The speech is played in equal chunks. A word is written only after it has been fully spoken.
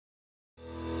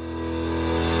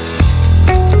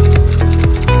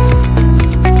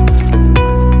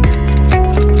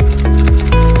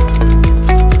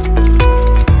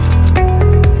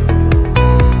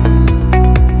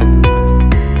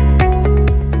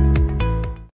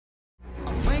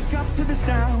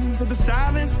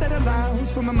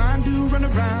allows for my mind to run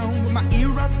around with my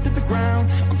ear up to the ground.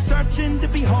 I'm searching to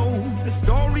behold the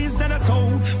stories that I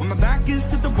told when my back is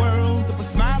to the world that was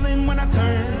smiling when I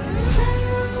turned. Tell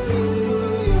me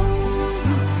you're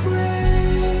the greatest,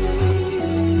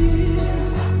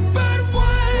 but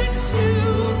once you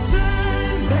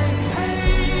turn, they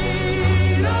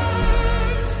hate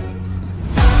us.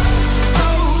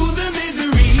 Oh, the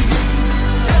misery.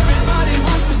 Everybody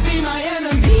wants to be my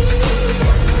enemy.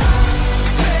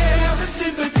 Spare the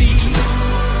sympathy.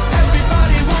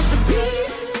 Everybody wants to be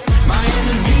my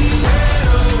enemy.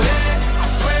 I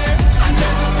swear I'll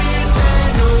never be sad.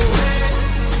 No way.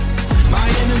 My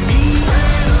enemy.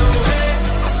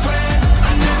 I swear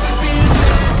I'll never be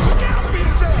sad.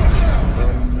 But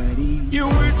I'm ready. Your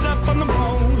words up on the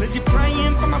wall as you're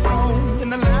praying for my phone, and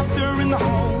the laughter in the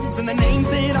halls, and the names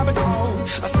that I've been called.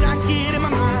 I stack it in my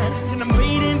mind, and I'm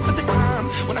waiting for the time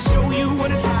when I show you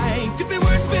what it's like to be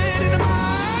worse fit in a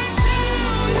mind.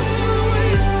 Tell you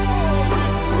you're the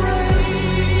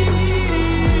greatest,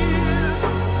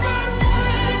 but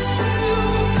once you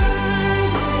turn,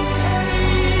 they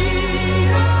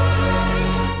hate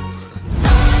us.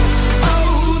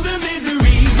 Oh, the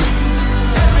misery.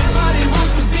 Everybody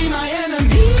wants to be my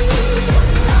enemy.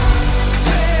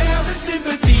 Spare the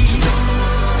sympathy.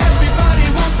 Everybody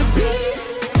wants to be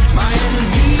my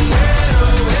enemy.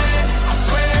 I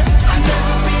swear I'll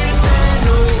never be sad.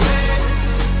 No way.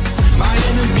 My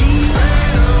enemy.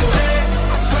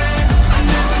 I swear I'll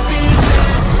never be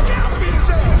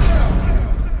sad.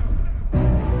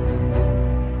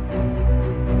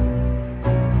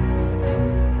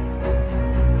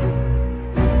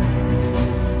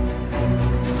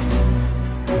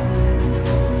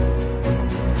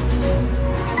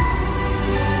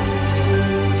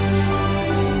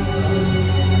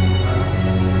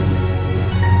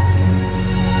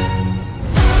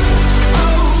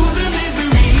 Oh, the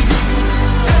misery.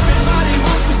 Everybody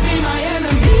wants to be my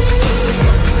enemy.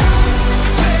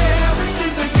 Spare the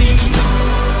sympathy.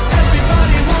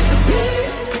 Everybody wants to be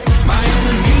my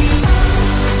enemy.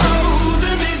 Oh,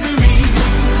 the misery.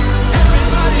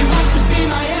 Everybody wants to be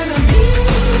my enemy.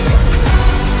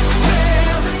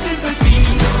 Spare the sympathy.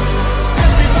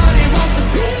 Everybody wants to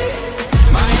be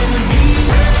my enemy.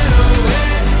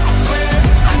 I swear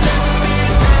I'll never be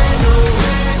sad. No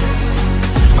way.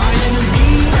 My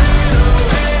enemy.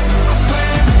 I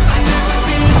swear I'll never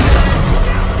be sad.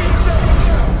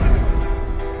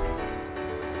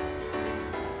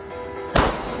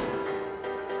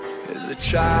 As a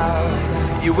child,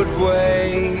 you would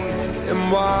wait and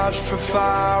watch from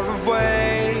far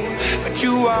away, but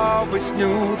you always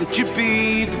knew that you'd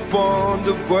be the one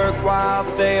to work while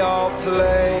they all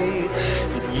play.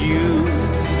 And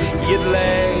you'd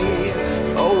lay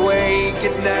awake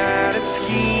at night and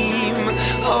scheme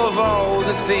of all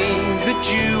the things that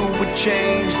you would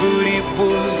change, but it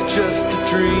was just a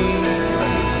dream.